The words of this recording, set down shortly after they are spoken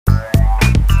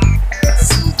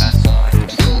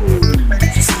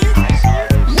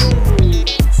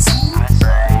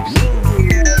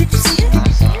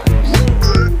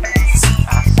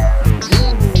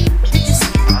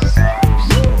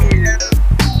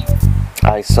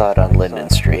I Saw It on Linden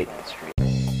Street.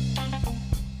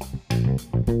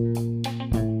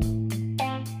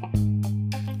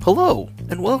 Hello,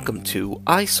 and welcome to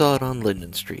I Saw It on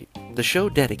Linden Street, the show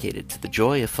dedicated to the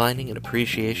joy of finding an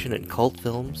appreciation in cult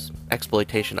films,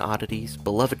 exploitation oddities,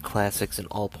 beloved classics, and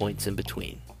all points in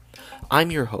between. I'm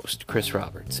your host, Chris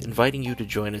Roberts, inviting you to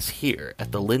join us here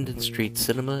at the Linden Street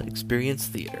Cinema Experience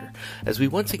Theater as we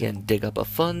once again dig up a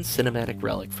fun cinematic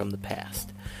relic from the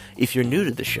past. If you're new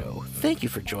to the show, thank you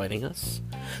for joining us.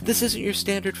 This isn't your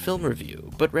standard film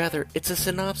review, but rather it's a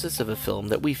synopsis of a film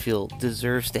that we feel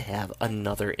deserves to have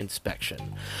another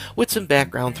inspection, with some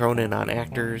background thrown in on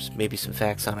actors, maybe some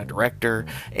facts on a director,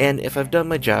 and if I've done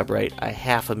my job right, a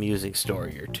half-amusing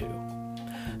story or two.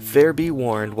 Fair be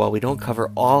warned, while we don't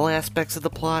cover all aspects of the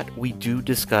plot, we do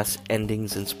discuss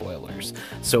endings and spoilers.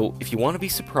 So if you want to be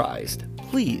surprised,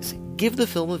 please give the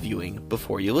film a viewing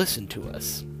before you listen to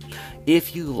us.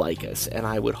 If you like us, and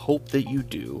I would hope that you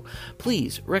do,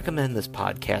 please recommend this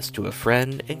podcast to a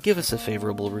friend and give us a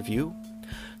favorable review.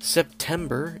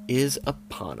 September is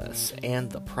upon us, and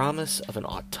the promise of an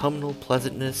autumnal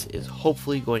pleasantness is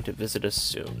hopefully going to visit us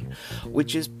soon,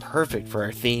 which is perfect for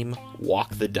our theme,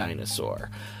 Walk the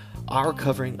Dinosaur, our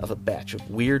covering of a batch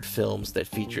of weird films that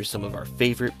feature some of our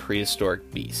favorite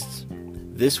prehistoric beasts.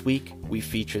 This week, we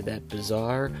feature that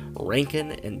bizarre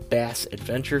Rankin and Bass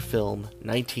adventure film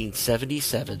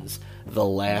 1977's The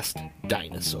Last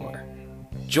Dinosaur.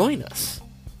 Join us!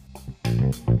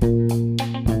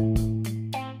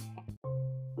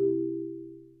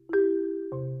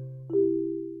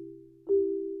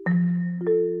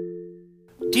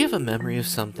 Do you have a memory of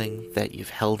something that you've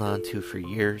held on to for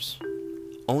years,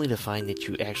 only to find that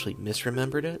you actually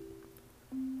misremembered it?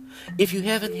 If you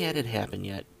haven't had it happen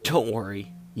yet, don't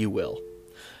worry, you will.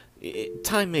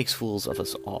 Time makes fools of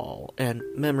us all, and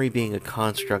memory being a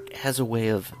construct has a way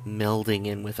of melding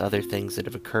in with other things that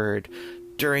have occurred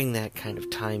during that kind of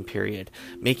time period,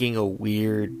 making a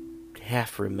weird,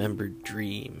 half-remembered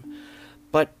dream.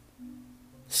 But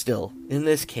still, in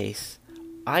this case,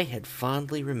 I had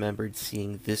fondly remembered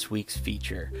seeing this week's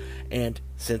feature, and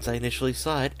since I initially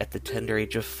saw it at the tender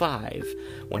age of 5,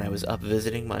 when I was up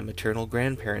visiting my maternal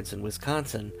grandparents in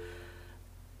Wisconsin,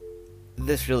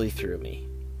 this really threw me.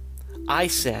 I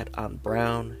sat on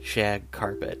brown shag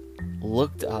carpet,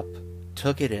 looked up,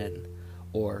 took it in,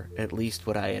 or at least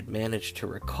what I had managed to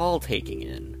recall taking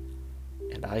in,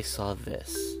 and I saw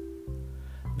this.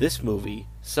 This movie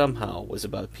somehow was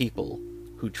about people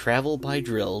who travel by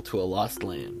drill to a lost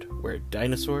land where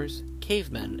dinosaurs,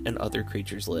 cavemen, and other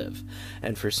creatures live.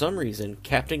 And for some reason,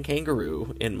 Captain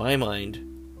Kangaroo, in my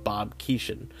mind, Bob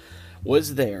Keeshan,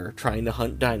 was there trying to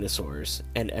hunt dinosaurs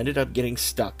and ended up getting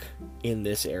stuck in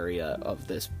this area of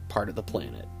this part of the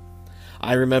planet.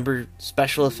 I remember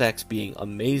special effects being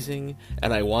amazing,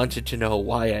 and I wanted to know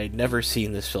why I'd never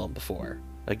seen this film before.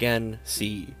 Again,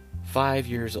 see 5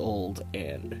 years old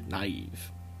and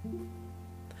naive.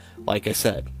 Like I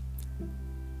said,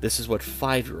 this is what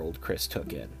 5-year-old Chris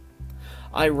took in.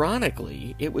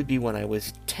 Ironically, it would be when I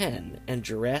was 10 and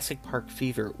Jurassic Park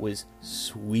fever was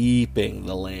sweeping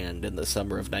the land in the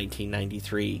summer of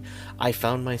 1993, I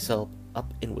found myself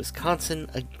up in Wisconsin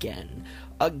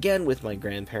again with my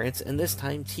grandparents, and this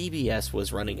time TBS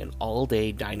was running an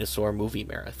all-day dinosaur movie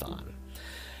marathon.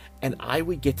 And I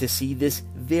would get to see this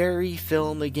very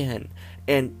film again,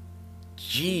 and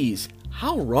geez,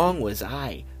 how wrong was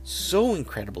I? So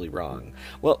incredibly wrong.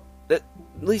 Well, at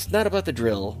least not about the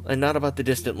drill, and not about the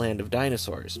distant land of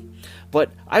dinosaurs.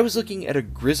 But I was looking at a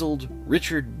grizzled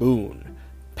Richard Boone,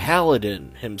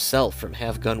 Paladin himself from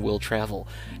Have Gun Will Travel,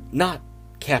 not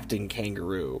Captain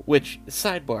Kangaroo, which,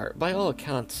 sidebar, by all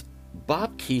accounts,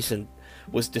 Bob Keeshan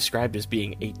was described as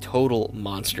being a total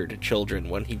monster to children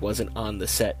when he wasn't on the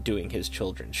set doing his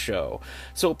children's show.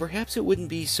 So perhaps it wouldn't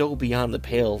be so beyond the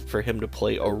pale for him to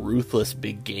play a ruthless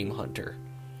big game hunter.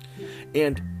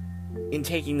 And in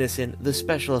taking this in, the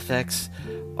special effects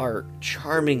are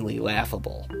charmingly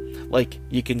laughable. Like,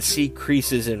 you can see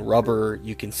creases in rubber,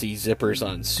 you can see zippers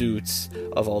on suits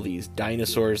of all these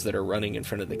dinosaurs that are running in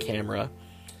front of the camera.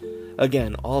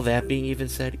 Again, all that being even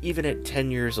said, even at 10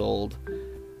 years old,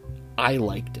 I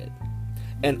liked it.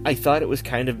 And I thought it was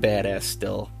kind of badass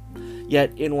still.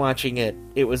 Yet, in watching it,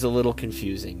 it was a little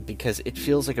confusing, because it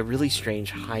feels like a really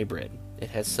strange hybrid. It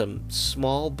has some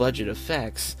small budget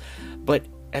effects, but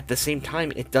at the same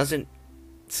time, it doesn't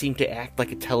seem to act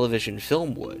like a television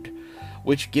film would,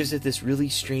 which gives it this really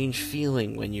strange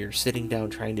feeling when you're sitting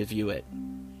down trying to view it.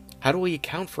 How do we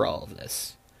account for all of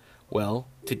this? Well,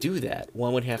 to do that,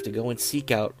 one would have to go and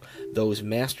seek out those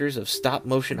masters of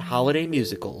stop-motion holiday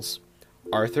musicals,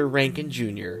 Arthur Rankin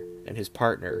Jr. and his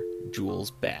partner, Jules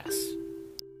Bass.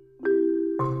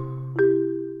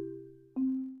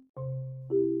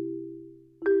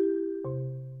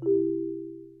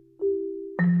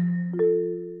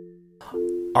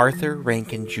 Arthur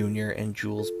Rankin Jr. and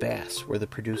Jules Bass were the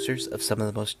producers of some of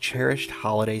the most cherished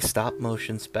holiday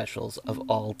stop-motion specials of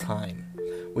all time,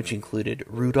 which included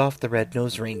Rudolph the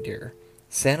Red-Nosed Reindeer,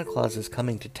 Santa Claus is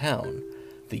Coming to Town,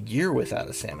 The Year Without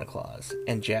a Santa Claus,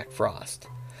 and Jack Frost,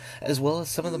 as well as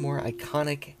some of the more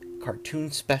iconic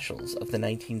cartoon specials of the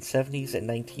 1970s and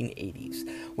 1980s,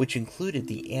 which included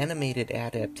the animated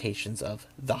adaptations of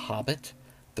The Hobbit,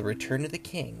 The Return of the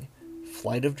King,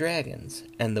 Flight of Dragons,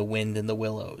 and The Wind in the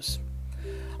Willows.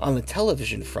 On the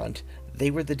television front,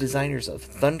 they were the designers of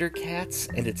Thundercats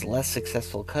and its less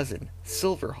successful cousin,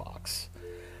 Silverhawks.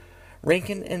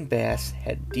 Rankin and Bass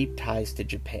had deep ties to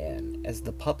Japan, as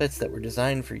the puppets that were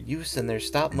designed for use in their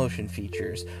stop-motion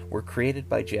features were created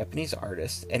by Japanese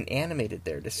artists and animated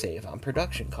there to save on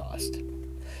production cost.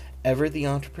 Ever the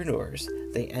entrepreneurs,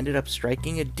 they ended up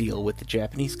striking a deal with the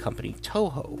Japanese company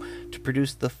Toho to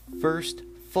produce the first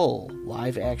full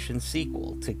live-action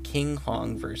sequel to King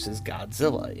Kong vs.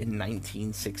 Godzilla in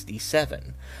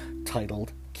 1967,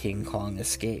 titled King Kong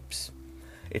Escapes.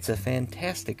 It's a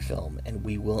fantastic film, and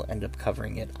we will end up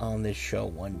covering it on this show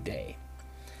one day.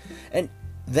 And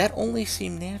that only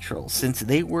seemed natural, since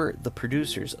they were the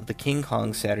producers of the King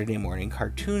Kong Saturday morning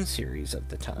cartoon series of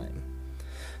the time.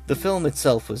 The film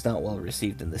itself was not well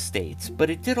received in the States, but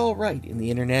it did all right in the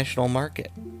international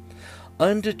market.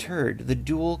 Undeterred, the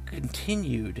duo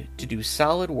continued to do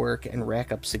solid work and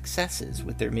rack up successes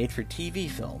with their made-for-TV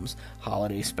films,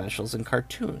 holiday specials, and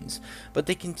cartoons, but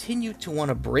they continued to want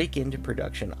to break into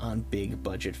production on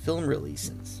big-budget film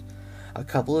releases. A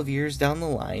couple of years down the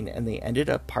line, and they ended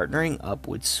up partnering up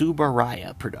with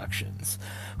Subaraya Productions,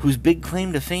 whose big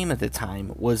claim to fame at the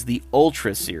time was the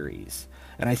Ultra series.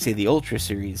 And I say the Ultra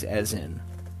series as in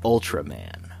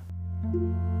Ultraman.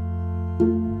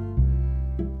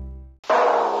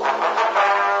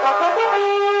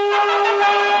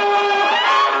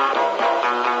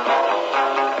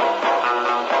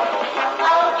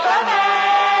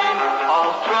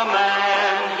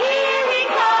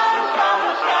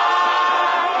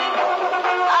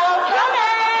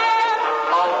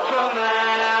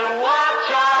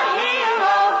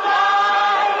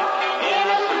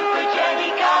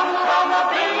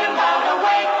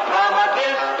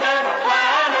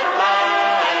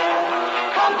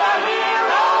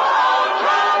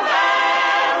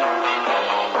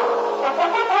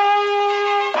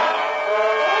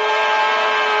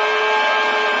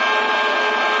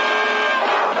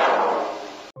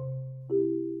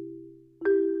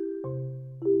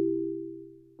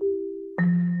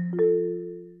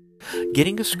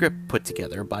 Getting a script put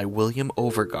together by William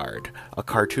Overgard, a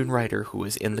cartoon writer who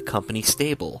was in the company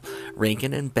stable,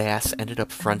 Rankin and Bass ended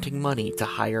up fronting money to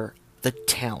hire the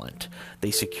talent. They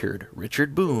secured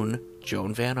Richard Boone,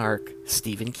 Joan Van Ark,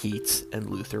 Stephen Keats, and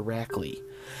Luther Rackley,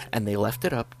 and they left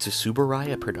it up to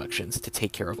Subaraya Productions to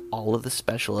take care of all of the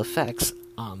special effects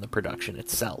on the production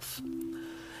itself.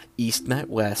 East met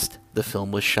West, the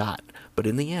film was shot, but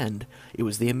in the end, it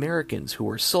was the Americans who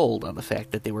were sold on the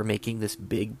fact that they were making this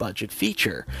big-budget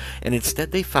feature, and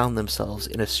instead they found themselves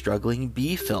in a struggling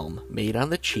B-film made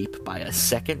on the cheap by a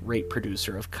second-rate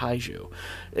producer of kaiju.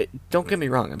 Don't get me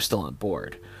wrong, I'm still on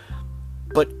board.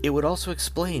 But it would also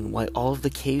explain why all of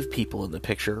the cave people in the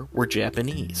picture were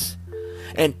Japanese,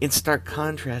 and in stark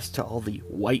contrast to all the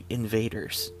white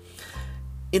invaders.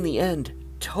 In the end,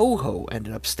 Toho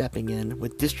ended up stepping in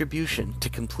with distribution to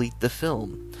complete the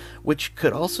film, which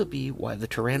could also be why the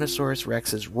Tyrannosaurus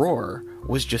Rex's roar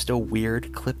was just a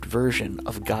weird clipped version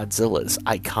of Godzilla's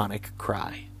iconic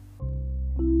cry.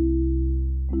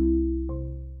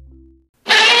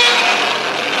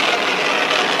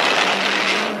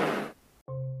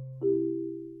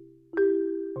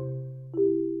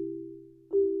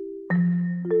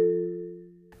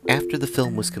 After the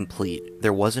film was complete,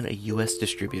 there wasn't a US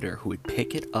distributor who would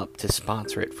pick it up to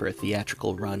sponsor it for a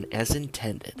theatrical run as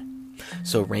intended.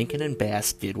 So Rankin and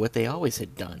Bass did what they always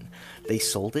had done. They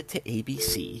sold it to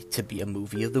ABC to be a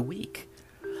movie of the week.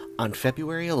 On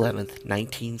February 11th,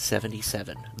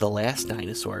 1977, The Last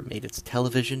Dinosaur made its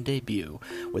television debut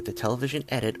with the television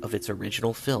edit of its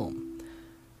original film.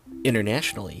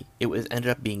 Internationally, it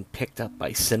ended up being picked up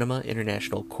by Cinema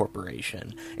International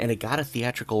Corporation, and it got a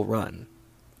theatrical run.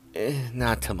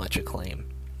 Not to much acclaim.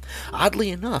 Oddly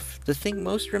enough, the thing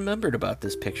most remembered about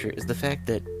this picture is the fact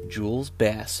that Jules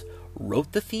Bass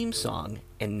wrote the theme song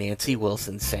and Nancy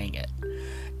Wilson sang it.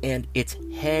 And it's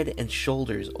head and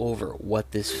shoulders over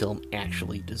what this film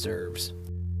actually deserves.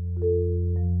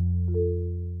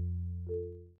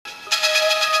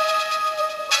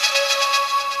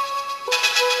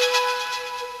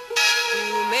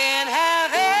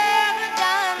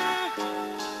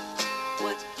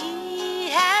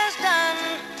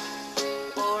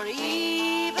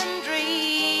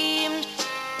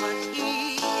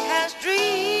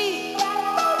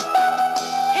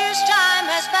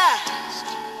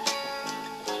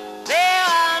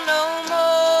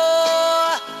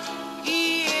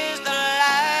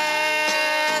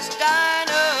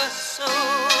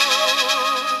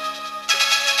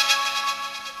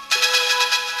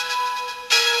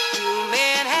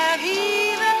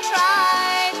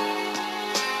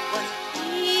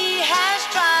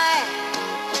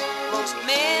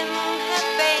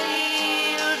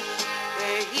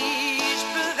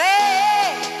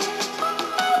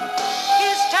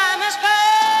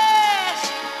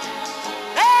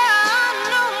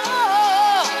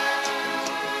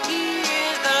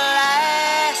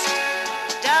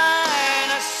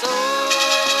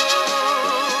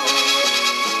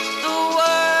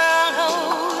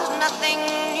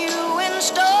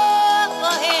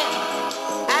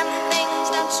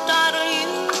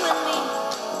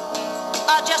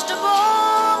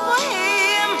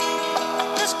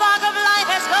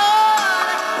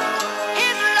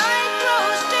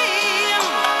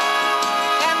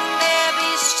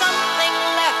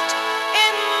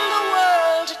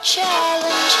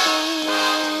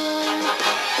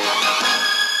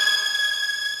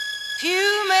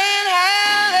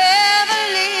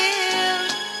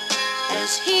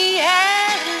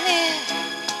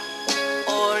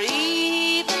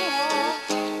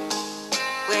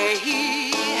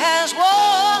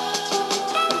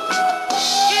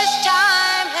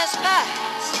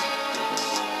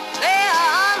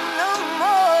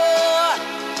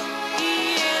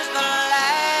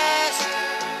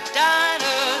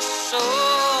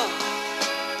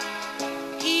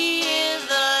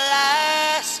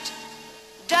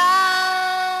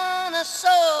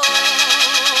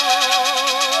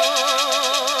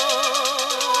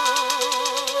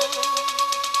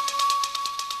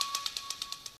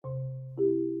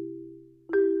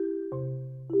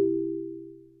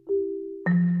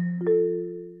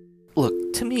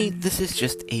 To me, this is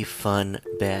just a fun,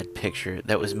 bad picture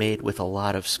that was made with a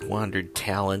lot of squandered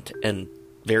talent and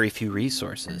very few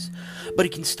resources, but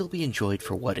it can still be enjoyed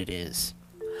for what it is.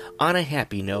 On a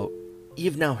happy note,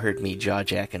 you've now heard me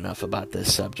jaw-jack enough about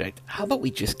this subject. How about we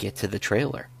just get to the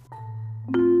trailer?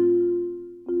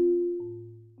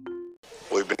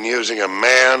 We've been using a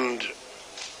manned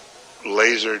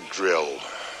laser drill.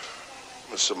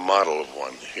 This is a model of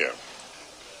one here.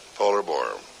 Polar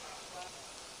Boar.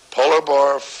 Polar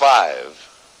Boar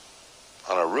 5,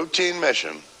 on a routine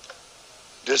mission,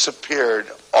 disappeared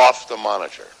off the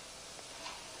monitor.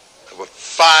 There were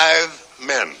 5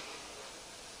 men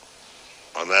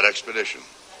on that expedition.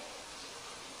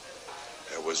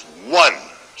 There was 1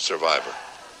 survivor.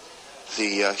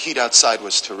 The heat outside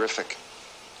was terrific,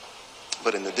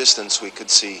 but in the distance we could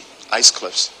see ice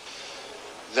cliffs.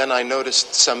 Then I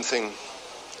noticed something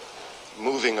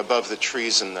moving above the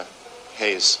trees in the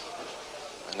haze,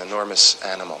 an enormous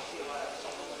animal.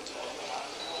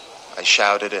 I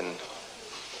shouted and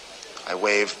I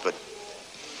waved, but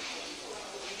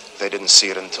they didn't see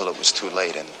it until it was too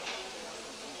late, and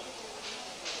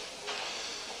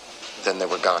then they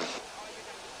were gone.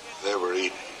 They were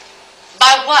eaten.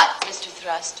 By what, Mr.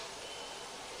 Thrust?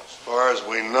 As far as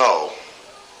we know,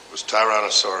 it was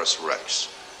Tyrannosaurus Rex,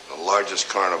 the largest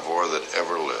carnivore that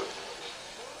ever lived.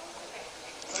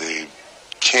 The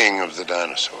king of the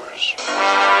dinosaurs.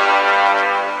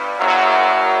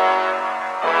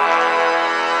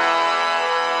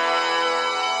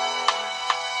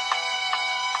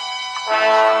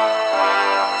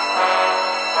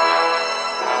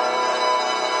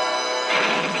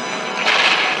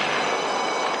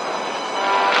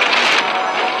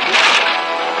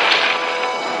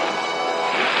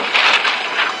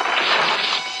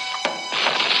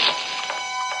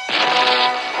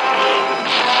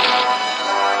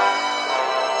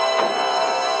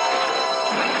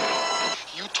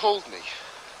 Told me.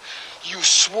 You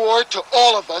swore to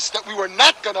all of us that we were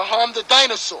not going to harm the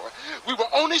dinosaur. We were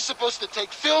only supposed to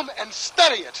take film and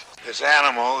study it. This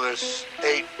animal, this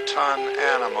 8-ton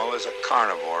animal, is a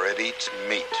carnivore. It eats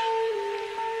meat.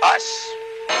 Us.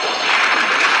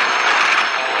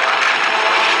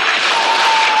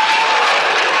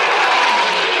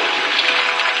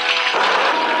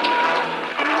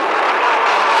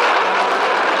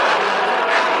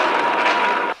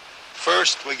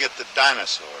 First, we get the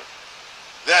dinosaur.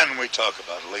 Then we talk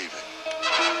about leaving.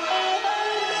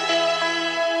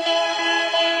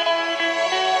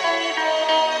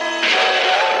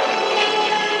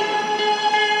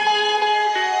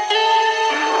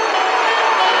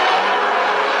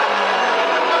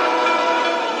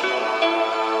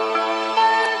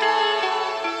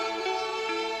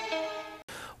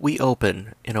 We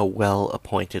open in a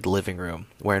well-appointed living room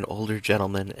where an older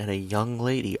gentleman and a young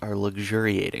lady are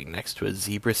luxuriating next to a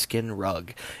zebra skin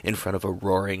rug in front of a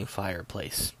roaring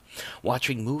fireplace,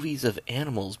 watching movies of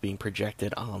animals being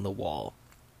projected on the wall.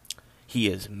 He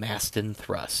is Maston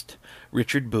Thrust,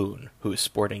 Richard Boone, who is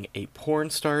sporting a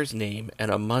porn star's name and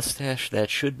a mustache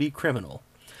that should be criminal,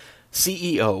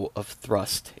 CEO of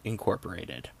Thrust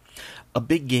Incorporated. A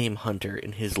big game hunter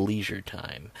in his leisure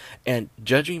time, and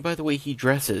judging by the way he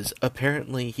dresses,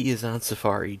 apparently he is on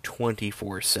safari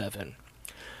 24/7.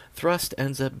 Thrust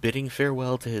ends up bidding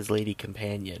farewell to his lady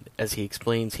companion, as he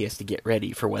explains he has to get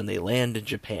ready for when they land in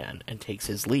Japan, and takes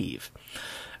his leave.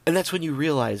 And that's when you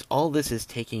realize all this is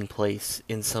taking place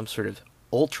in some sort of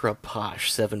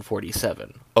ultra-posh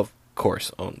 747, of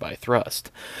course owned by Thrust,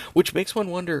 which makes one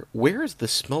wonder, where is the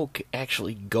smoke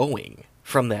actually going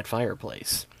from that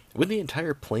fireplace? Would the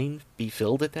entire plane be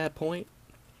filled at that point?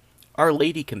 Our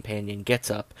lady companion gets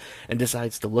up and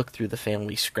decides to look through the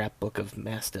family scrapbook of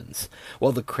Mastons,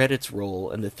 while the credits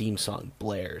roll and the theme song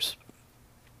blares.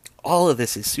 All of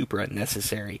this is super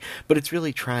unnecessary, but it's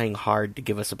really trying hard to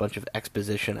give us a bunch of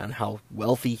exposition on how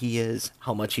wealthy he is,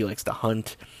 how much he likes to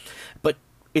hunt. But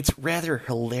it's rather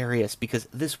hilarious because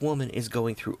this woman is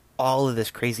going through all of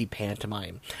this crazy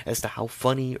pantomime as to how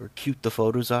funny or cute the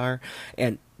photos are,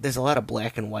 and there's a lot of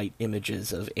black and white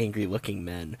images of angry-looking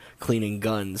men cleaning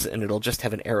guns, and it'll just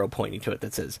have an arrow pointing to it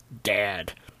that says,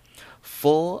 Dad.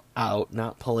 Full out,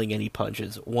 not pulling any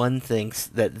punches. One thinks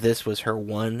that this was her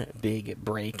one big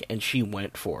break, and she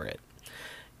went for it.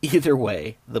 Either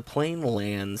way, the plane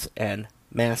lands, and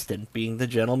Maston, being the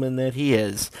gentleman that he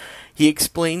is, he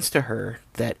explains to her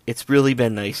that it's really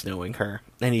been nice knowing her,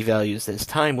 and he values his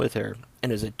time with her,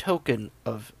 and as a token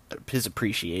of his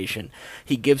appreciation,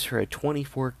 he gives her a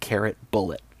 24-karat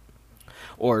bullet.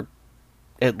 Or,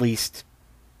 at least,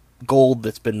 gold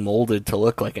that's been molded to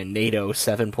look like a NATO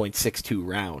 7.62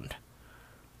 round.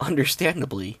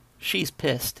 Understandably, she's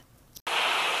pissed.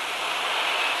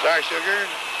 Sorry, sugar.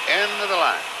 End of the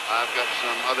line. I've got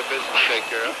some other business to take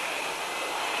care of.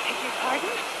 Beg your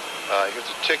pardon? Here's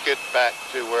a ticket back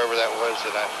to wherever that was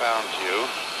that I found you.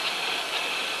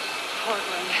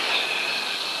 Portland.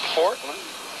 Portland?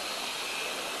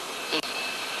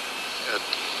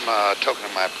 A token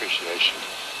of my appreciation.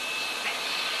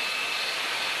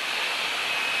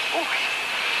 Oh.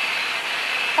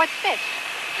 What's this?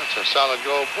 That's a solid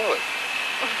gold bullet.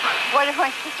 What am I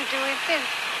supposed to do with this?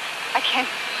 I can't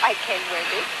wear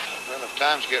this. Well, if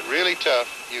times get really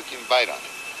tough, you can bite on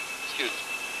it. Excuse me.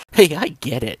 Hey, I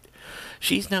get it.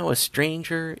 She's now a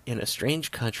stranger in a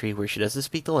strange country where she doesn't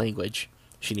speak the language.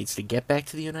 She needs to get back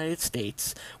to the United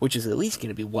States, which is at least going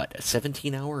to be, what, a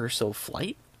 17-hour or so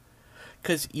flight?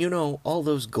 Because, you know, all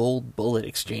those gold bullet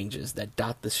exchanges that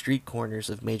dot the street corners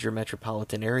of major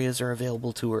metropolitan areas are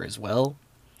available to her as well.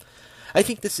 I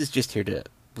think this is just here to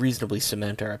reasonably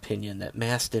cement our opinion that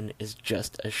Maston is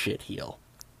just a shitheel.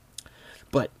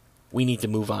 But we need to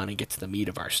move on and get to the meat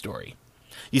of our story.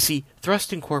 You see,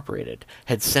 Thrust Incorporated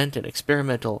had sent an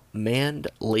experimental manned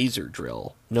laser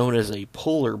drill known as a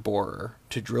polar borer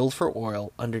to drill for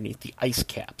oil underneath the ice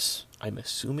caps, I'm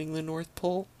assuming the North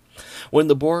Pole, when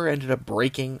the borer ended up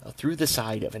breaking through the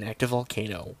side of an active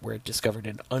volcano where it discovered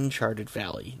an uncharted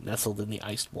valley nestled in the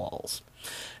iced walls.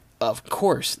 Of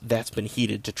course, that's been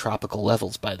heated to tropical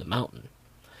levels by the mountain.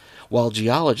 While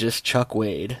geologist Chuck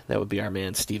Wade, that would be our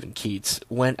man Stephen Keats,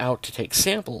 went out to take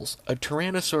samples, a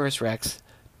Tyrannosaurus Rex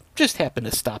just happened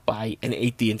to stop by and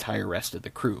ate the entire rest of the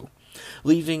crew,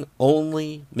 leaving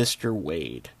only Mr.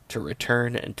 Wade to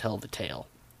return and tell the tale.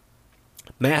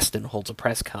 Maston holds a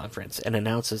press conference and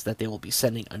announces that they will be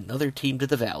sending another team to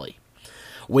the valley.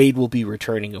 Wade will be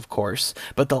returning, of course,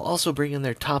 but they'll also bring in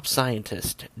their top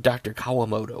scientist, Dr.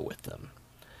 Kawamoto, with them.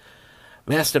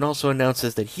 Maston also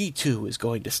announces that he, too, is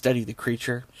going to study the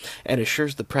creature, and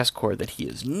assures the press corps that he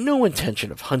has no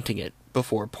intention of hunting it,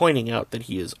 before pointing out that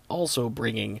he is also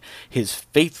bringing his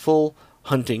faithful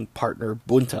hunting partner,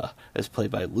 Bunta, as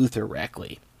played by Luther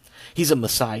Rackley. He's a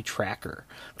Maasai tracker,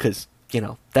 because,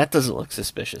 that doesn't look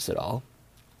suspicious at all.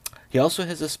 He also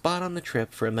has a spot on the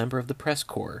trip for a member of the press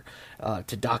corps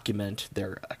to document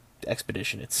their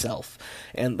expedition itself,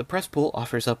 and the press pool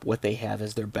offers up what they have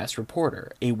as their best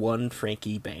reporter, a one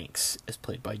Frankie Banks, as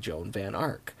played by Joan Van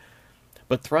Ark.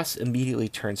 But Thrust immediately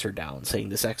turns her down, saying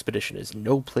this expedition is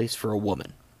no place for a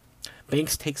woman.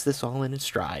 Banks takes this all in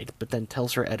stride, but then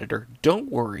tells her editor, "Don't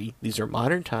worry, these are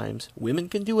modern times, women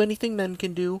can do anything men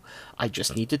can do, I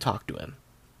just need to talk to him."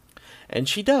 And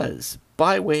she does,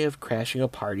 by way of crashing a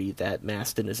party that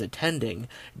Maston is attending,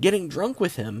 getting drunk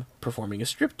with him, performing a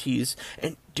striptease,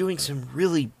 and doing some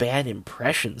really bad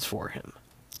impressions for him.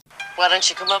 Why don't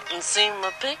you come up and see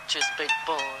my pictures, big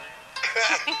boy?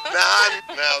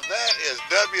 now that is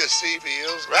W.C.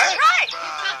 Fields, right?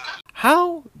 Right!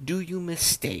 How do you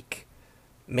mistake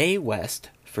Mae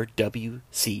West for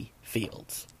W.C.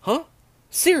 Fields? Huh?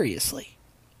 Seriously?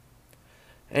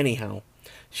 Anyhow,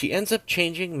 she ends up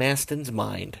changing Maston's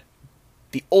mind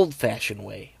the old-fashioned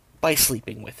way, by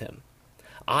sleeping with him.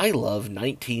 I love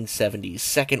 1970s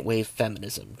second-wave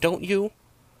feminism, don't you?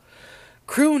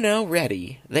 Crew now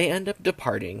ready, they end up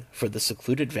departing for the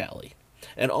secluded valley,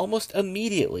 and almost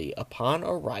immediately upon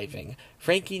arriving,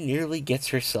 Frankie nearly gets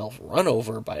herself run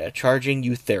over by a charging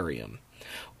eutherium.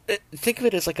 Think of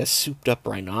it as like a souped-up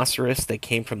rhinoceros that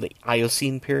came from the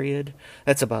Eocene period.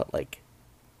 That's about,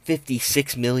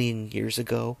 56 million years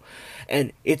ago,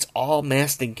 and it's all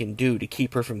Maston can do to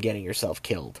keep her from getting herself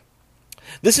killed.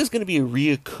 This is going to be a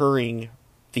reoccurring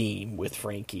theme with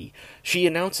Frankie. She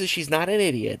announces she's not an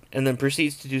idiot, and then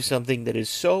proceeds to do something that is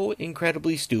so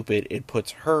incredibly stupid it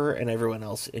puts her and everyone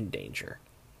else in danger.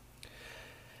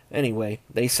 Anyway,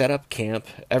 they set up camp,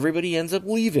 everybody ends up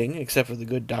leaving, except for the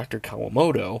good Dr.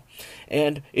 Kawamoto,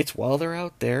 and it's while they're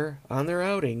out there, on their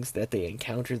outings, that they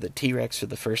encounter the T-Rex for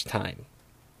the first time.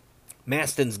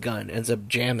 Maston's gun ends up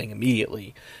jamming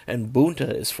immediately, and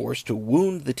Bunta is forced to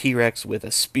wound the T-Rex with a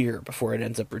spear before it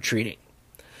ends up retreating.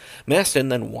 Maston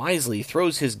then wisely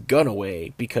throws his gun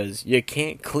away, because you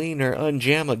can't clean or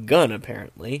unjam a gun,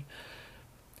 apparently.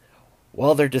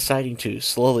 While they're deciding to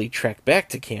slowly trek back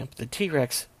to camp, the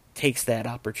T-Rex takes that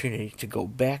opportunity to go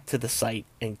back to the site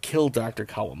and kill Dr.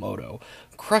 Kawamoto,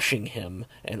 crushing him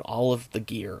and all of the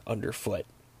gear underfoot.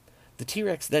 The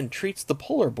T-Rex then treats the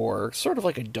polar borer sort of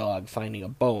like a dog finding a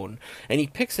bone, and he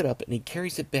picks it up and he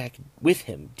carries it back with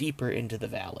him deeper into the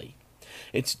valley.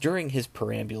 It's during his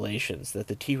perambulations that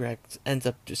the T-Rex ends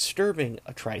up disturbing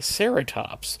a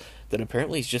triceratops that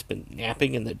apparently has just been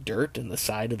napping in the dirt in the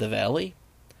side of the valley.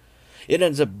 It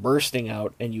ends up bursting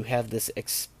out, and you have this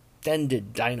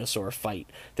extended dinosaur fight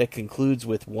that concludes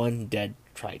with one dead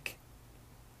trike.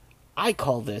 I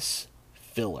call this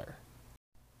filler.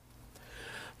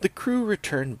 The crew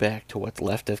return back to what's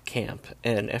left of camp,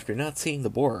 and after not seeing the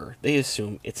borer, they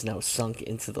assume it's now sunk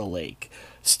into the lake,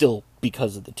 still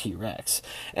because of the T-Rex,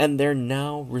 and they're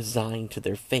now resigned to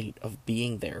their fate of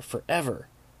being there forever.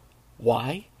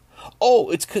 Why?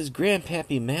 Oh, it's because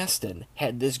Grandpappy Maston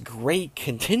had this great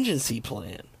contingency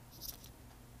plan.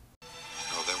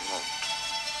 No, they won't.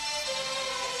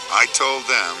 I told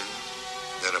them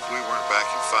that if we weren't back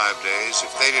in 5 days,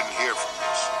 if they didn't hear from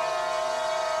us,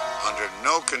 under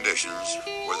no conditions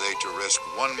were they to risk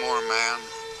one more man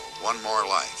or one more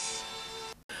life.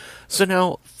 So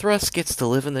now, Thrust gets to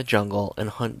live in the jungle and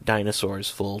hunt dinosaurs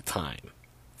full time.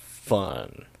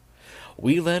 Fun.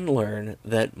 We then learn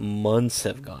that months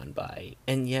have gone by,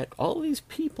 and yet all these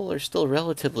people are still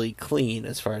relatively clean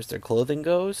as far as their clothing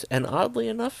goes, and oddly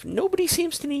enough, nobody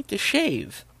seems to need to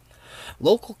shave.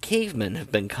 Local cavemen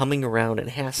have been coming around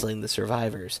and hassling the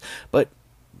survivors, but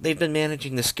they've been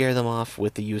managing to scare them off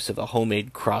with the use of a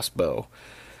homemade crossbow.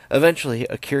 Eventually,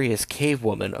 a curious cave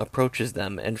woman approaches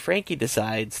them, and Frankie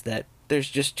decides that there's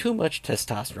just too much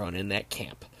testosterone in that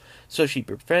camp. So she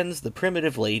befriends the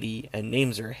primitive lady and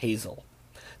names her Hazel.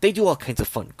 They do all kinds of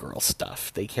fun girl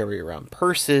stuff. They carry around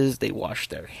purses, they wash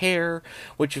their hair,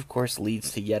 which of course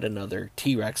leads to yet another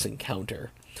T-Rex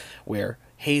encounter, where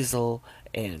Hazel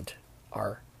and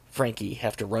our Frankie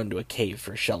have to run to a cave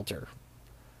for shelter.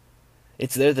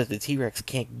 It's there that the T-Rex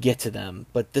can't get to them,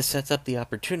 but this sets up the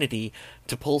opportunity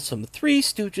to pull some Three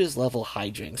Stooges level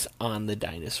hijinks on the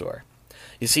dinosaur.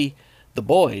 You see, the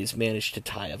boys managed to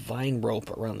tie a vine rope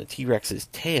around the T-Rex's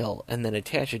tail and then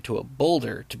attach it to a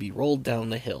boulder to be rolled down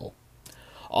the hill.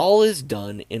 All is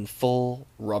done in full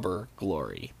rubber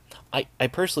glory. I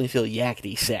personally feel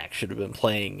Yakety Sax should have been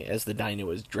playing as the dino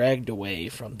is dragged away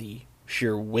from the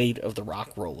sheer weight of the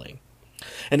rock rolling.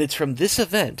 And it's from this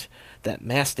event that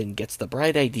Maston gets the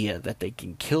bright idea that they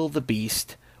can kill the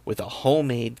beast with a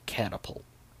homemade catapult.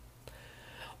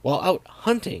 While out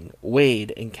hunting, Wade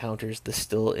encounters the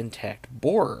still intact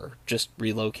borer, just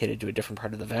relocated to a different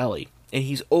part of the valley, and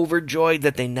he's overjoyed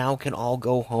that they now can all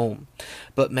go home.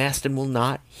 But Maston will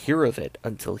not hear of it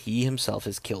until he himself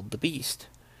has killed the beast.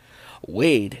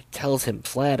 Wade tells him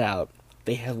flat out,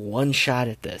 they have one shot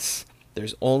at this.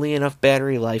 There's only enough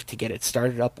battery life to get it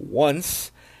started up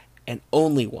once, and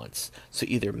only once, so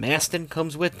either Maston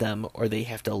comes with them, or they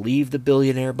have to leave the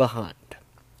billionaire behind.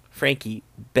 Frankie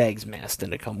begs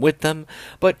Maston to come with them,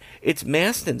 but it's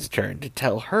Maston's turn to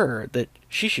tell her that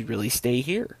she should really stay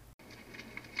here.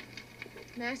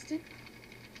 Maston?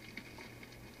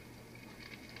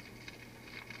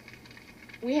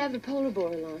 We have the polar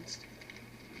borer launched.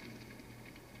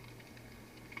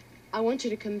 I want you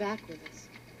to come back with us.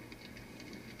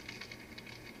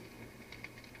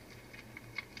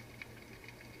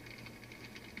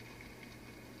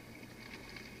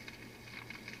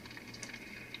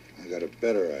 I got a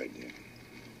better idea.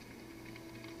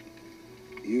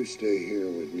 You stay here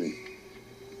with me.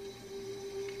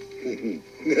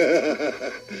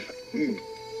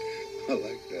 I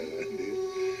like that idea.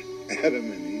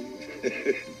 Adam and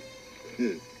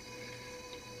Eve.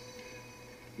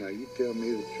 Now you tell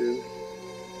me the truth.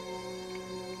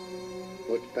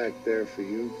 What's back there for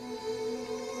you?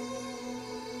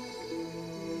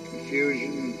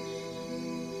 Confusion,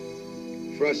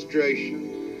 frustration.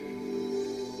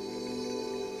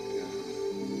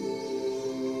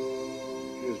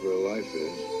 Here's where life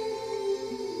is.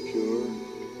 Pure,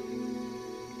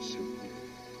 simple.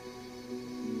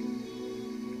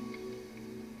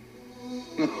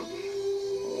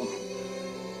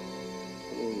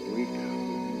 We can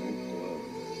make love.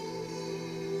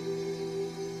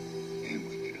 And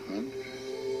we could hunt.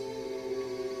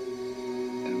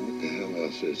 And what the hell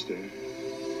else is there?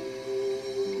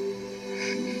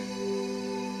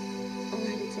 Oh,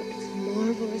 it's a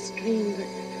marvelous dream, but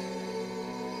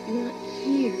you're not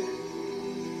here.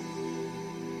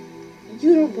 You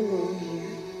don't belong here.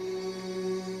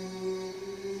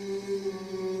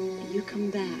 You come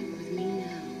back with me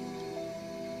now.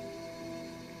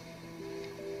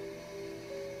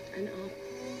 And I'll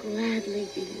gladly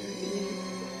be your ear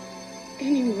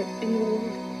anywhere in the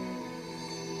world.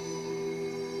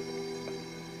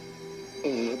 Oh,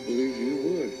 I believe you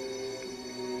would.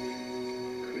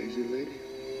 Crazy lady.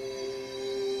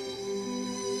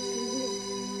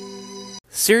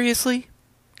 Seriously?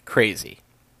 Crazy.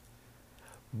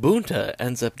 Bunta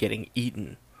ends up getting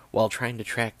eaten while trying to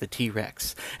track the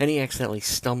T-Rex, and he accidentally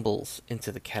stumbles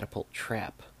into the catapult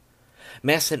trap.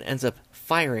 Maston ends up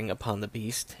firing upon the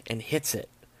beast and hits it,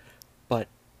 but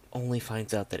only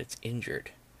finds out that it's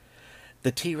injured.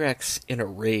 The T-Rex, in a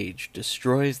rage,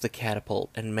 destroys the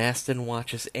catapult, and Maston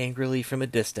watches angrily from a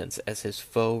distance as his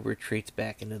foe retreats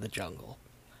back into the jungle.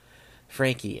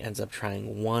 Frankie ends up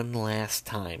trying one last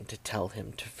time to tell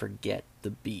him to forget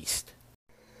the beast.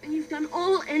 And you've done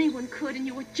all anyone could, and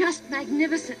you were just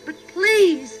magnificent. But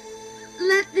please,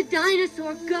 let the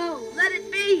dinosaur go. Let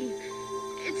it be.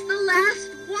 It's the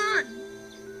last one.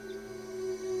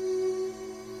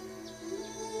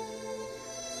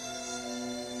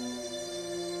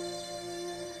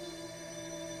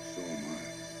 So am I.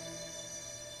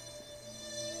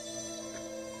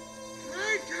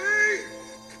 Frankie!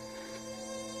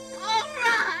 All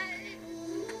right.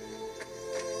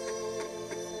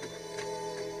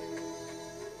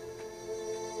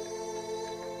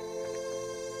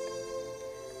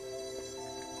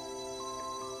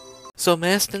 So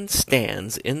Maston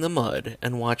stands in the mud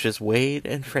and watches Wade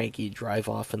and Frankie drive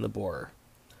off in the borer.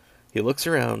 He looks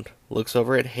around, looks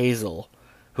over at Hazel,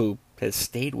 who has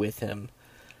stayed with him,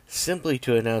 simply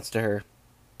to announce to her,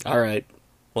 "Alright,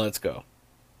 let's go."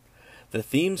 The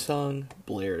theme song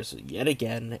blares yet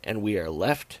again, and we are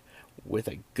left with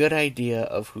a good idea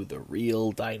of who the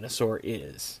real dinosaur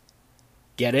is.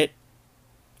 Get it?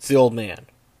 It's the old man.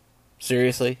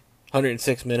 Seriously?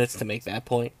 106 minutes to make that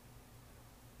point?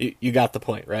 You got the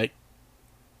point, right?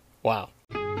 Wow.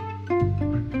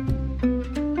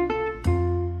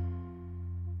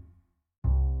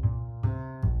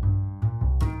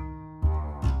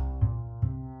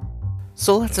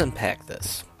 So let's unpack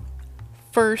this.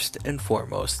 First and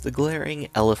foremost, the glaring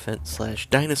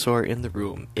elephant/dinosaur in the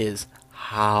room is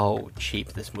how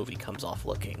cheap this movie comes off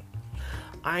looking.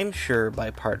 I'm sure by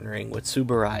partnering with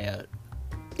Tsuburaya,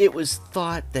 it was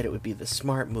thought that it would be the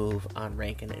smart move on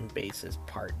Rankin and Bass's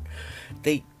part.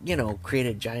 They,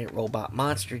 created a giant robot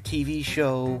monster TV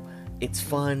show. It's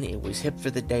fun, it was hip for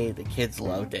the day, the kids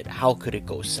loved it. How could it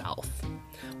go south?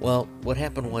 Well, what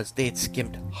happened was they had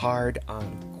skimped hard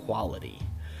on quality.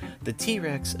 The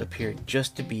T-Rex appeared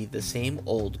just to be the same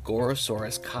old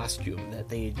Gorosaurus costume that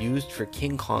they had used for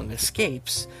King Kong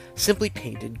Escapes, simply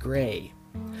painted gray.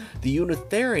 The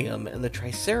Unitherium and the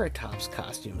Triceratops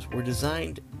costumes were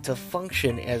designed to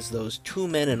function as those two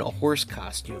men and a horse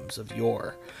costumes of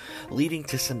yore, leading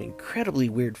to some incredibly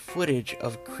weird footage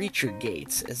of creature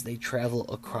gaits as they travel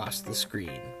across the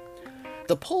screen.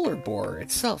 The polar boar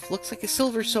itself looks like a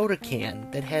silver soda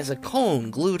can that has a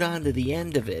cone glued onto the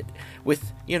end of it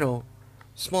with,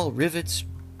 small rivets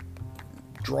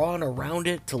drawn around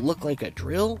it to look like a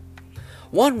drill.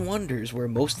 One wonders where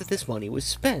most of this money was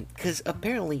spent, because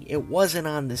apparently it wasn't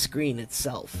on the screen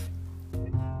itself.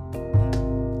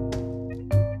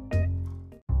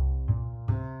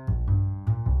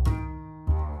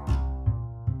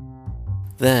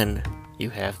 Then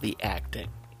you have the acting.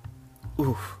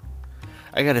 Oof.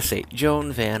 I gotta say,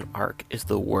 Joan Van Ark is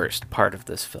the worst part of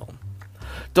this film.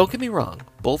 Don't get me wrong,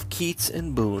 both Keats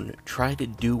and Boone try to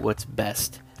do what's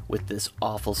best with this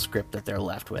awful script that they're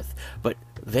left with, but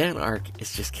Van Ark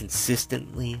is just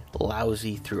consistently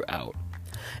lousy throughout.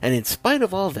 And in spite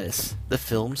of all this, the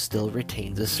film still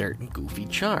retains a certain goofy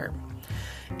charm.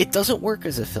 It doesn't work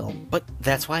as a film, but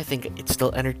that's why I think it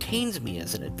still entertains me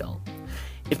as an adult.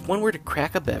 If one were to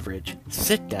crack a beverage,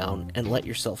 sit down, and let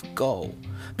yourself go,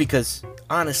 because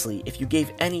honestly, if you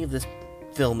gave any of this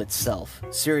film itself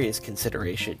serious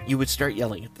consideration, you would start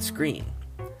yelling at the screen.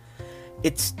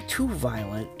 It's too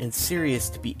violent and serious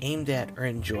to be aimed at or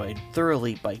enjoyed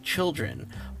thoroughly by children,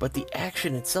 but the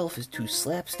action itself is too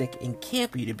slapstick and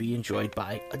campy to be enjoyed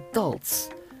by adults.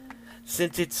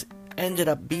 Since it's ended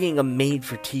up being a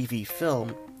made-for-TV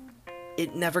film,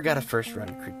 it never got a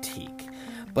first-run critique,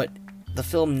 but the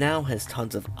film now has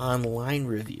tons of online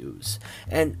reviews,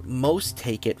 and most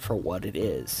take it for what it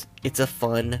is. It's a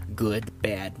fun, good,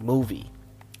 bad movie.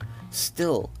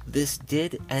 Still, this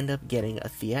did end up getting a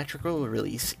theatrical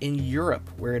release in Europe,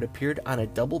 where it appeared on a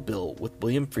double bill with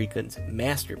William Friedkin's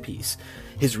masterpiece,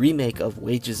 his remake of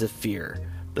Wages of Fear,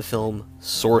 the film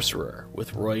Sorcerer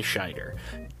with Roy Scheider.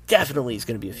 Definitely is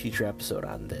going to be a future episode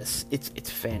on this. It's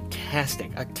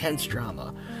fantastic, a tense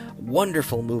drama,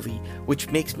 wonderful movie, which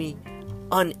makes me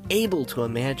unable to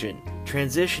imagine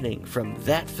transitioning from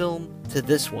that film to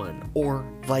this one, or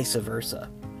vice versa.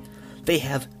 They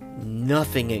have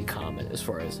nothing in common as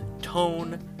far as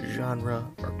tone, genre,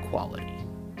 or quality.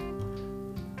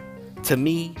 To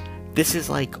me, this is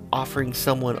like offering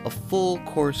someone a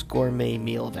full-course gourmet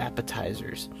meal of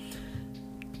appetizers.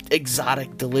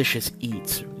 Exotic, delicious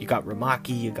eats. You got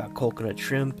ramaki, you got coconut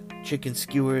shrimp, chicken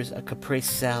skewers, a caprese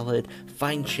salad,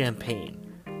 fine champagne.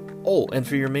 Oh, and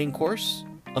for your main course,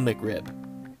 a McRib.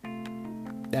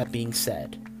 That being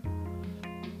said,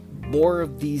 More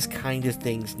of these kind of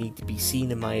things need to be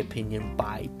seen, in my opinion,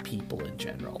 by people in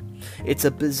general. It's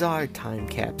a bizarre time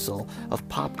capsule of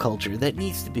pop culture that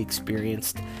needs to be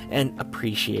experienced and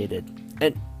appreciated.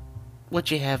 And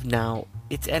what you have now,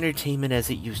 it's entertainment as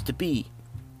it used to be.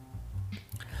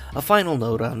 A final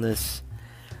note on this.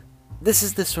 This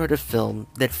is the sort of film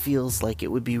that feels like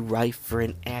it would be ripe for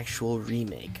an actual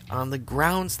remake, on the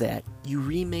grounds that you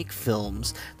remake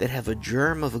films that have a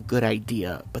germ of a good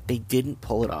idea, but they didn't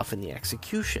pull it off in the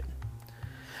execution.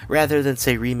 Rather than,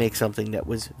 say, remake something that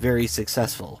was very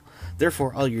successful.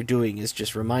 Therefore, all you're doing is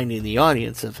just reminding the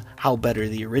audience of how better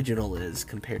the original is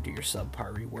compared to your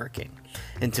subpar reworking.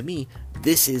 And to me,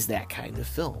 this is that kind of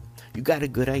film. You got a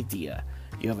good idea.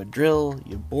 You have a drill,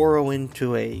 you burrow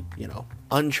into a,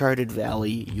 uncharted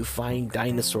valley, you find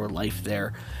dinosaur life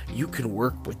there. You can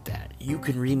work with that. You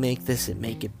can remake this and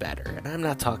make it better. And I'm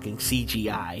not talking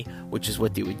CGI, which is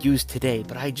what they would use today,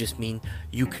 but I just mean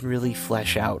you can really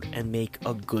flesh out and make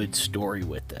a good story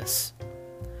with this.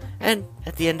 And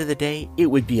at the end of the day, it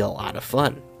would be a lot of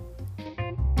fun.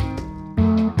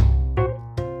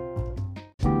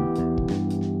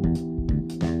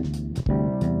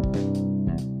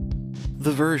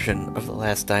 The version of The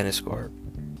Last Dinosaur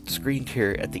screened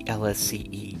here at the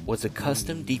LSCE was a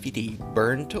custom DVD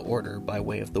burned to order by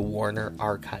way of the Warner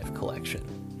Archive Collection.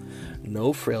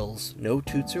 No frills, no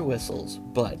toots or whistles,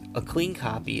 but a clean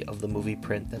copy of the movie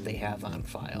print that they have on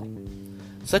file.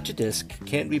 Such a disc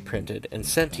can be printed and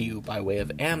sent to you by way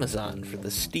of Amazon for the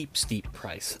steep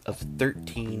price of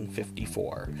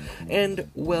 $13.54, and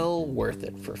well worth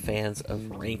it for fans of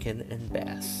Rankin and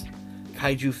Bass,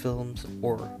 kaiju films,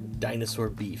 or dinosaur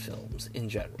B films in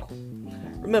general.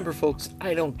 Remember, folks,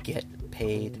 I don't get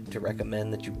paid to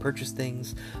recommend that you purchase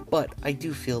things, but I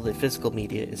do feel that physical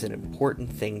media is an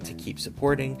important thing to keep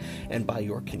supporting, and by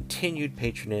your continued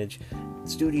patronage,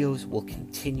 studios will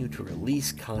continue to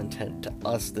release content to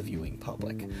us, the viewing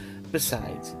public.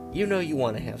 Besides, you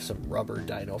want to have some rubber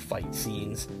dino fight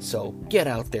scenes, so get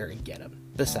out there and get them.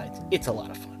 Besides, it's a lot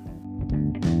of fun.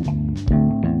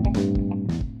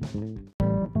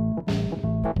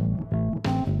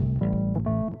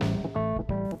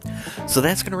 So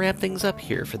that's going to wrap things up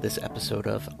here for this episode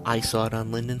of I Saw It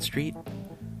on Linden Street.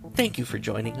 Thank you for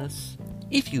joining us.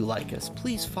 If you like us,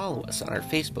 please follow us on our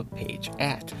Facebook page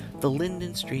at the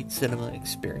Linden Street Cinema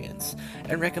Experience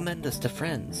and recommend us to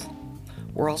friends.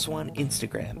 We're also on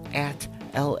Instagram at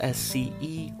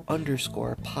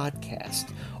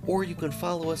LSCE_podcast, or you can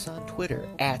follow us on Twitter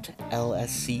at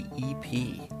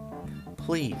LSCEP.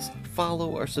 Please follow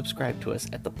or subscribe to us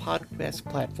at the podcast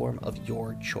platform of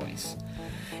your choice.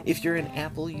 If you're an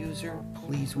Apple user,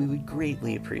 please, we would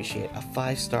greatly appreciate a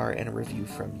 5-star and a review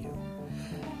from you.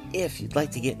 If you'd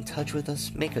like to get in touch with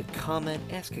us, make a comment,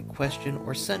 ask a question,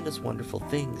 or send us wonderful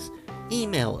things,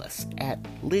 email us at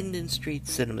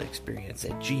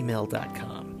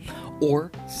lindenstreetcinemaexperience@gmail.com,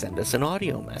 or send us an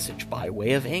audio message by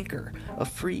way of Anchor, a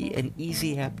free and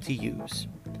easy app to use.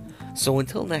 So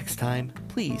until next time,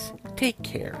 please take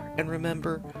care, and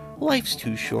remember, life's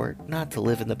too short not to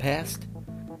live in the past.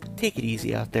 Take it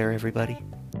easy out there, everybody.